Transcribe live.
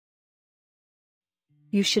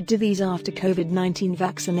You should do these after COVID-19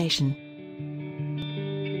 vaccination.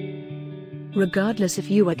 Regardless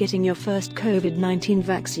if you are getting your first COVID-19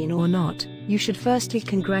 vaccine or not, you should firstly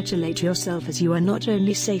congratulate yourself, as you are not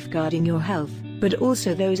only safeguarding your health, but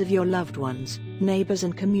also those of your loved ones, neighbors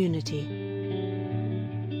and community.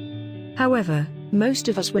 However, most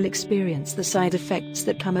of us will experience the side effects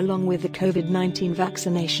that come along with the COVID-19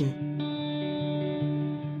 vaccination.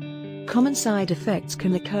 Common side effects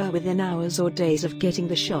can occur within hours or days of getting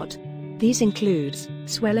the shot. These include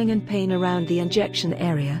swelling and pain around the injection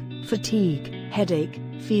area, fatigue, headache,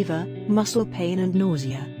 fever, muscle pain and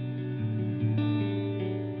nausea.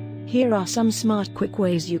 Here are some smart quick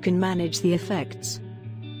ways you can manage the effects.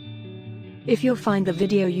 If you find the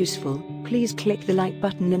video useful, please click the like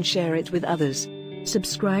button and share it with others.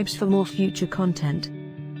 Subscribe for more future content.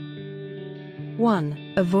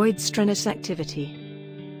 1. Avoid strenuous activity.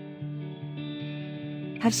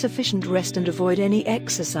 Have sufficient rest and avoid any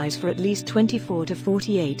exercise for at least 24 to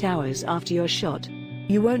 48 hours after your shot.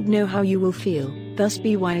 You won't know how you will feel, thus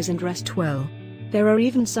be wise and rest well. There are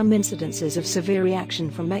even some incidences of severe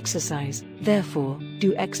reaction from exercise, therefore,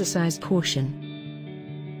 do exercise caution.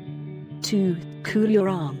 2. Cool your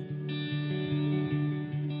arm.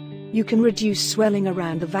 You can reduce swelling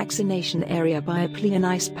around the vaccination area by applying an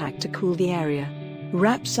ice pack to cool the area.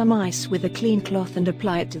 Wrap some ice with a clean cloth and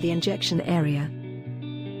apply it to the injection area.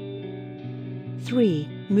 3.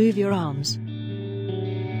 Move your arms.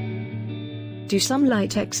 Do some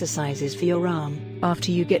light exercises for your arm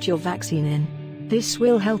after you get your vaccine in. This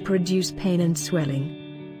will help reduce pain and swelling.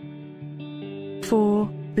 4.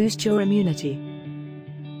 Boost your immunity.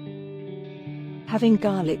 Having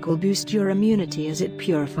garlic will boost your immunity as it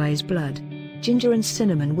purifies blood. Ginger and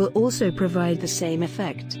cinnamon will also provide the same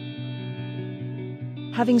effect.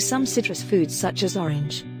 Having some citrus foods such as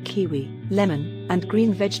orange, kiwi, lemon, and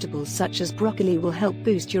green vegetables such as broccoli will help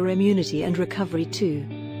boost your immunity and recovery too.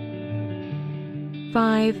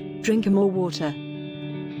 5. Drink more water.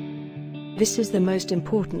 This is the most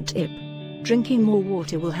important tip. Drinking more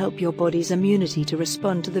water will help your body's immunity to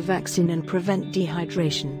respond to the vaccine and prevent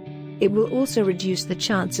dehydration. It will also reduce the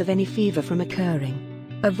chance of any fever from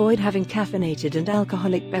occurring. Avoid having caffeinated and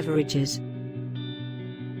alcoholic beverages.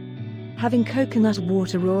 Having coconut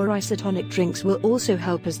water or isotonic drinks will also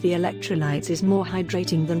help, as the electrolytes is more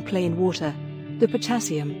hydrating than plain water. The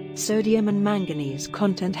potassium, sodium and manganese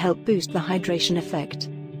content help boost the hydration effect.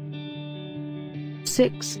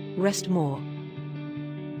 6. Rest more.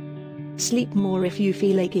 Sleep more if you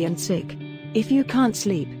feel achy and sick. If you can't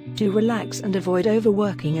sleep, do relax and avoid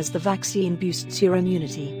overworking, as the vaccine boosts your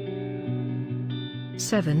immunity.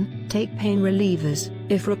 7. Take pain relievers,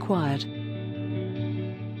 if required.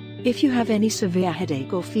 If you have any severe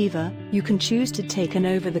headache or fever, you can choose to take an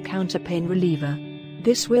over-the-counter pain reliever.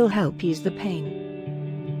 This will help ease the pain.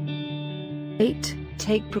 8.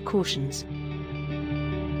 Take precautions.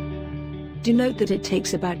 Do note that it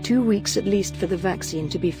takes about 2 weeks at least for the vaccine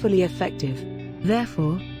to be fully effective.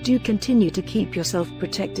 Therefore, do continue to keep yourself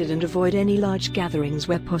protected and avoid any large gatherings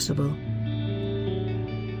where possible.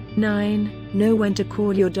 9. Know when to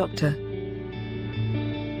call your doctor.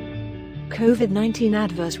 COVID-19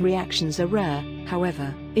 adverse reactions are rare,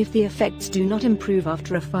 however, if the effects do not improve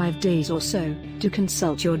after 5 days or so, do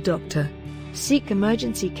consult your doctor. Seek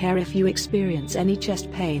emergency care if you experience any chest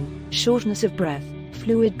pain, shortness of breath,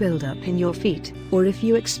 fluid buildup in your feet, or if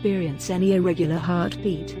you experience any irregular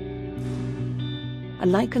heartbeat. A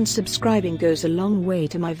like and subscribing goes a long way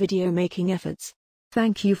to my video making efforts.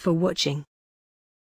 Thank you for watching.